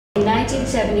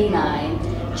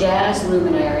1979, jazz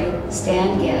luminary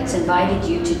Stan Getz invited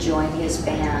you to join his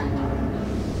band.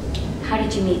 How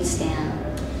did you meet Stan?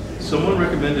 Someone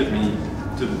recommended me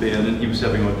to the band, and he was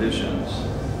having auditions.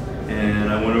 And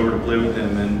I went over to play with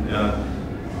him, and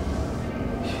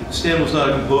Stan was not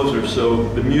a composer, so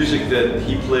the music that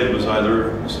he played was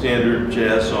either standard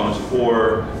jazz songs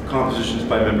or compositions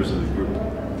by members of the group.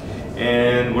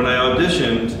 And when I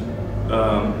auditioned,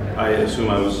 I assume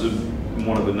I was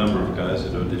one of the number of guys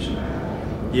that auditioned.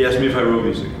 He asked me if I wrote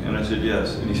music, and I said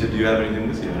yes. And he said, "Do you have anything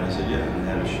with you?" And I said, "Yeah." And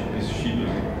I had a piece of sheet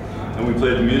music. And we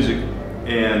played the music,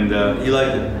 and he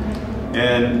liked it.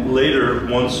 And later,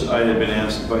 once I had been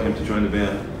asked by him to join the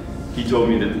band, he told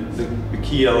me that the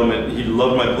key element, he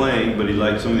loved my playing, but he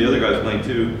liked some of the other guys playing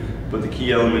too, but the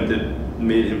key element that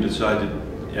made him decide to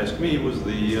ask me was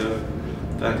the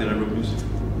fact that I wrote music.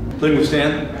 Playing with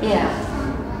Stan? Yeah.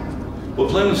 Well,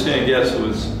 playing with Stan Getz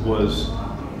was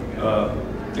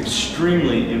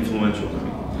extremely influential to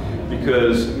me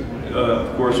because,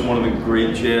 of course, one of the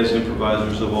great jazz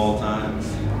improvisers of all time,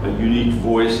 a unique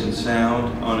voice and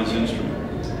sound on his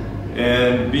instrument.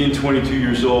 And being 22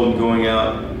 years old and going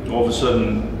out, all of a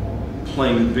sudden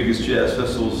playing the biggest jazz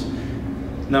festivals,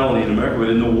 not only in America, but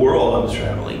in the world. I was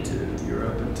traveling to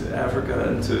Europe and to Africa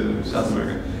and to South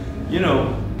America. You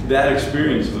know, that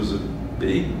experience was a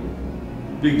big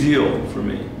deal for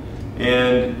me.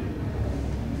 And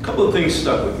a couple of things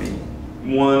stuck with me.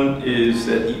 One is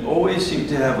that he always seemed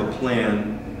to have a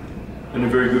plan, and a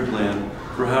very good plan,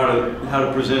 for how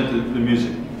to present the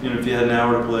music. You know, if he had an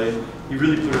hour to play, he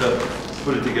really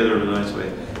put it together in a nice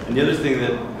way. And the other thing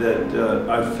that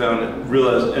I've found,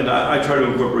 realized, and I try to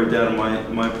incorporate that in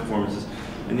my performances.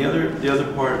 And the other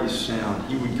part is sound.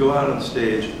 He would go out on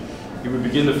stage, he would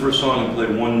begin the first song and play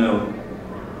one note,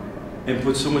 and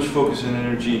put so much focus and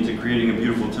energy into creating a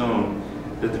beautiful tone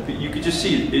that you could just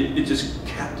see it just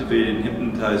captivated and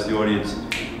hypnotized the audience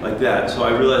like that. So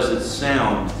I realized that the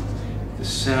sound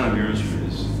of your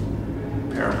instrument is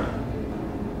paramount.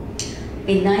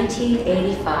 In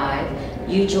 1985,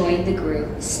 you joined the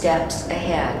group Steps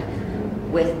Ahead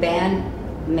with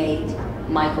bandmate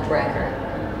Michael Brecker.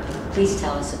 Please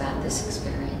tell us about this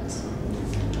experience.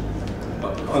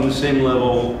 On the same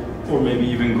level, or maybe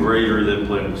even greater than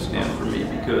playing with Stan for me,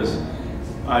 because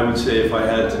I would say if I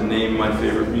had to name my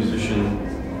favorite musician,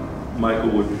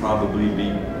 Michael would probably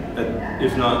be,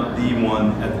 if not the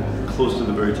one, close to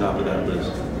the very top of that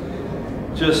list.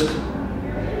 Just,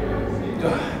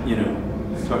 you know,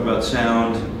 talk about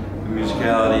sound, and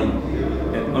musicality,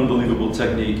 and unbelievable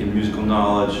technique and musical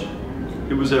knowledge.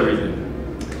 It was everything.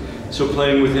 So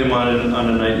playing with him on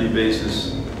a nightly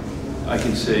basis, I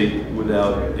can say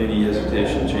without any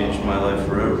hesitation, changed my life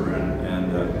forever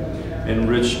and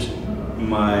enriched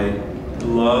my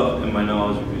love and my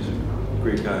knowledge of music.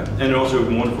 Great guy. And also a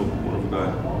wonderful, wonderful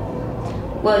guy.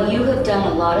 Well, you have done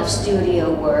a lot of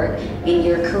studio work in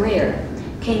your career.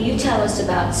 Can you tell us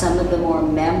about some of the more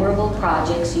memorable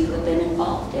projects you have been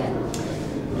involved in?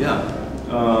 Yeah.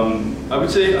 I would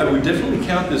say I would definitely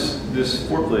count this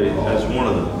Fourplay as one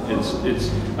of them.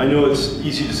 I know it's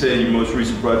easy to say your most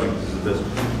recent project is the best,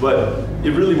 but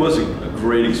it really was a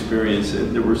great experience.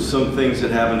 And there were some things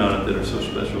that happened on it that are so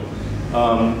special.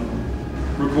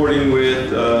 Recording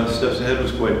with Steps Ahead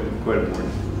was quite important.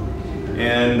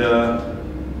 And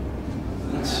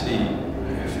let's see, I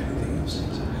have anything else to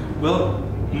say. Well,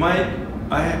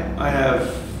 I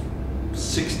have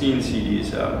 16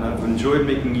 CDs out, and I've enjoyed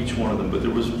making each one of them, but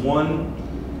there was one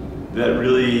that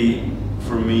really,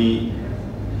 for me,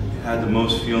 had the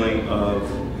most feeling of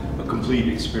a complete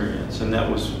experience, and that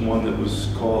was one that was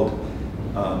called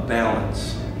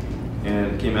Balance,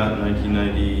 and it came out in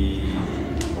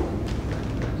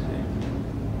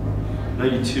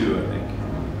 1992, I think,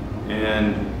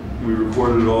 and we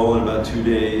recorded it all in about 2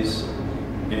 days,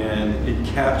 and it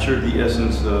captured the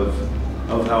essence of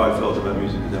how I felt about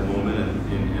music at that moment,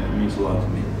 and it means a lot to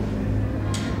me.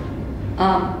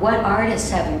 What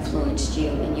artists have influenced you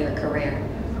in your career?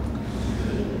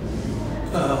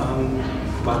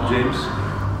 Bob James,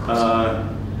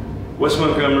 Wes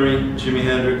Montgomery, Jimi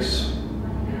Hendrix,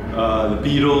 the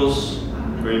Beatles,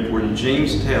 very important.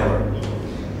 James Taylor,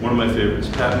 one of my favorites.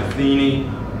 Pat Metheny.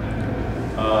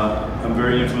 I'm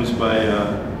very influenced by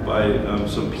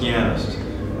some pianists.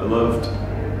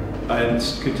 I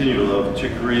continue to love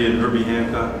Chick Corea and Herbie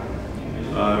Hancock.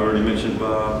 I already mentioned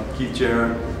Bob, Keith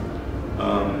Jarrett.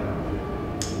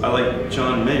 I like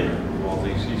John Mayer, of all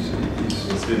things. He's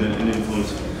been an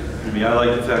influence for me. I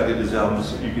like the fact that his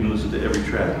albums, you can listen to every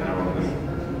track and they're all good.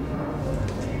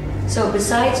 So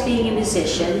besides being a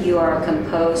musician, you are a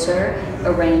composer,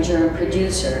 arranger, and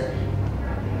producer.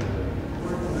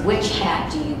 Which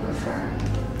hat do you prefer?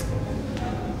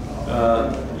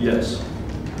 Yes.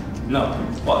 No.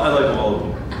 Well, I like all of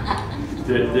them.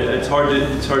 It's hard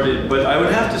to, but I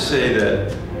would have to say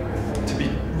that, to be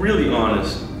really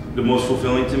honest, the most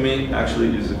fulfilling to me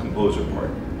actually is the composer part.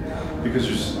 Because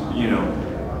there's, you know,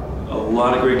 a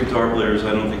lot of great guitar players.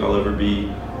 I don't think I'll ever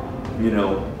be, you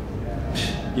know,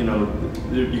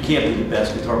 you can't be the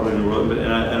best guitar player in the world,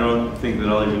 and I don't think that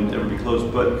I'll even ever be close,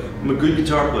 but I'm a good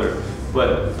guitar player.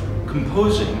 But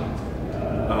composing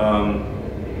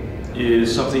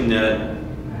is something that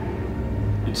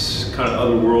it's kind of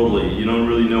otherworldly. You don't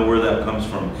really know where that comes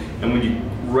from. And when you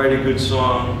write a good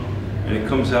song and it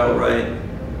comes out right,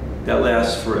 that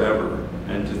lasts forever.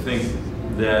 And to think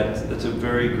that that's a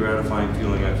very gratifying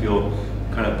feeling. I feel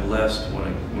kind of blessed when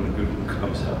a good one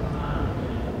comes out.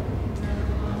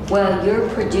 Well, your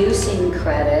producing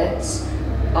credits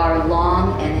are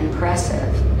long and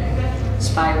impressive.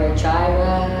 Spyro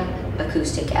Gyra,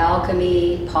 Acoustic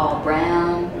Alchemy, Paul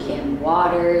Brown, Kim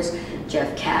Waters,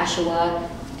 Jeff Kashua,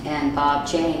 and Bob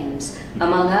James,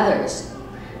 among others.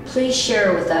 Please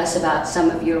share with us about some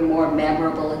of your more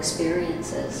memorable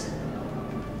experiences.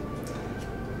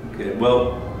 Okay,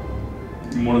 well,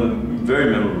 one of the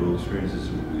very memorable experiences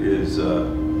is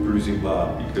producing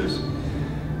Bob, because,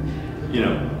 you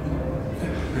know,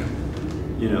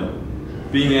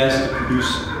 being asked to produce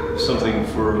something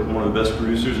for one of the best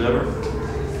producers ever,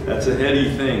 that's a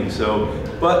heady thing. So,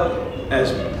 but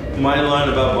as my line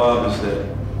about Bob is that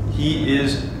he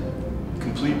is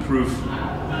complete proof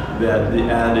that the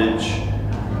adage,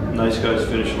 nice guys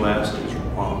finish last, is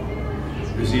wrong.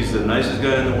 Because he's the nicest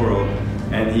guy in the world,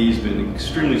 and he's been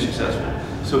extremely successful.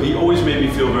 So he always made me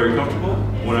feel very comfortable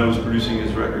when I was producing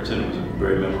his records, and it was a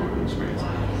very memorable experience.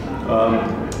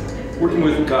 Working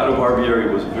with Gato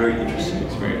Barbieri was a very interesting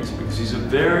experience, because he's a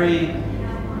very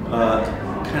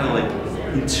kind of like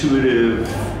intuitive,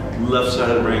 left side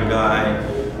of the brain guy,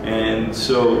 and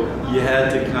so you had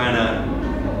to kind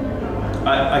of,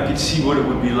 I could see what it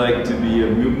would be like to be a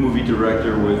movie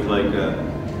director with like a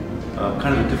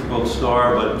kind of a difficult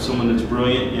star, but someone that's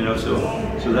brilliant, you know, so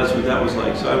that's what that was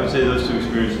like. So I would say those two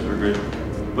experiences were great.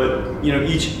 But, you know,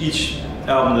 each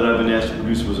album that I've been asked to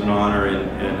produce was an honor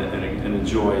and a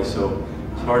joy, so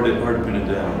it's hard to pin it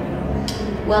down. You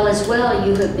know? Well, as well,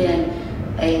 you have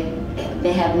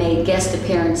they have made guest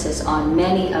appearances on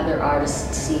many other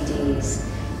artists' CDs.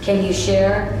 Can you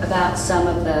share about some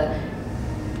of the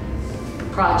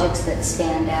projects that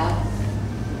stand out?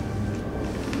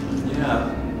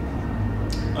 Yeah.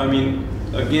 I mean,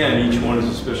 again, each one is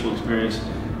a special experience.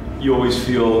 You always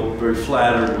feel very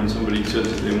flattered when somebody says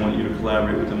that they want you to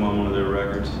collaborate with them on one of their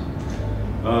records.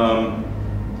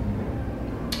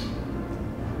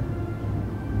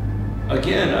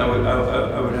 Again, I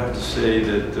would have to say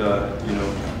that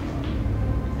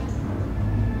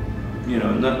you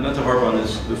know, not to harp on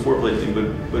the Fourplay thing,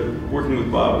 but working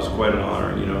with Bob was quite an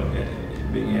honor. You know,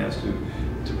 being asked to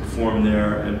perform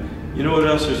there, and you know what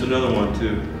else? There's another one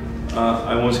too.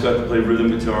 I once got to play rhythm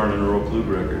guitar on an Chuck Loeb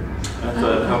record. I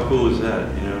thought, how cool is that?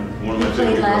 You know, one of my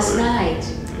favorite played last night.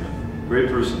 Yeah. Great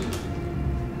person.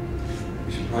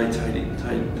 We should probably tighten.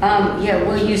 Yeah,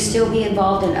 will you still be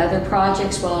involved in other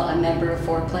projects while a member of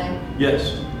Fourplay?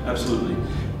 Yes, absolutely.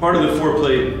 Part of the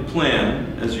Fourplay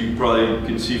plan, as you probably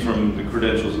can see from the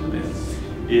credentials of the band,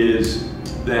 is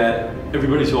that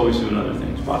everybody's always doing other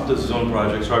things. Bob does his own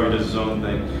projects, Harvey does his own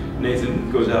thing.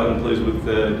 Nathan goes out and plays with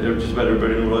just about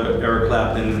everybody in the world, Eric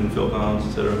Clapton and Phil Collins,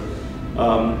 etc.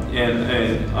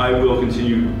 And I will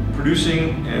continue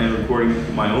producing and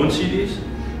recording my own CDs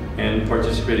and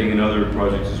participating in other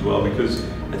projects as well, because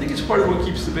I think it's part of what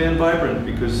keeps the band vibrant,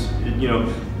 because you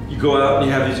know, you go out and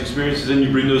you have these experiences and you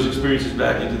bring those experiences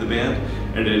back into the band,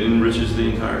 and it enriches the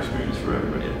entire experience for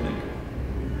everybody, I think.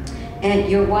 And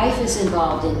your wife is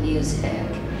involved in music.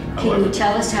 Can you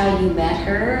tell us how you met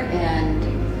her? And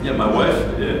yeah, my wife,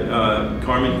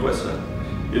 Carmen Cuesta,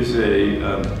 is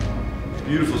a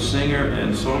beautiful singer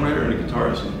and songwriter and a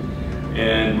guitarist.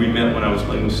 And we met when I was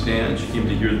playing with Stan. She came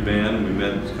to hear the band, and we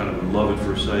met. It was kind of a love at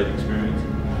first sight experience.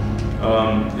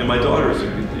 And my daughter is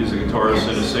a guitarist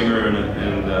and a singer and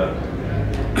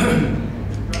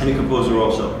a composer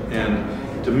also.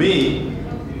 And to me,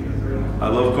 I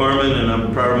love Carmen and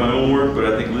I'm proud of my own work, but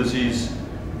I think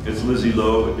Lizzie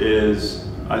Loeb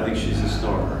I think she's the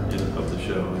star of the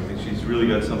show. I think she's really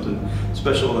got something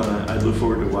special, and I look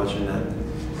forward to watching that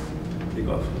take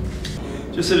off.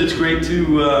 Just that it's great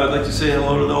to, I'd like to say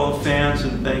hello to all the fans,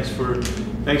 and thanks for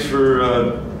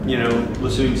you know,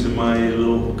 listening to my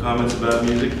little comments about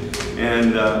music,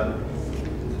 and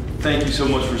thank you so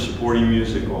much for supporting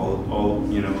music.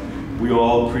 You know, we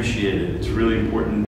all appreciate it. It's really important.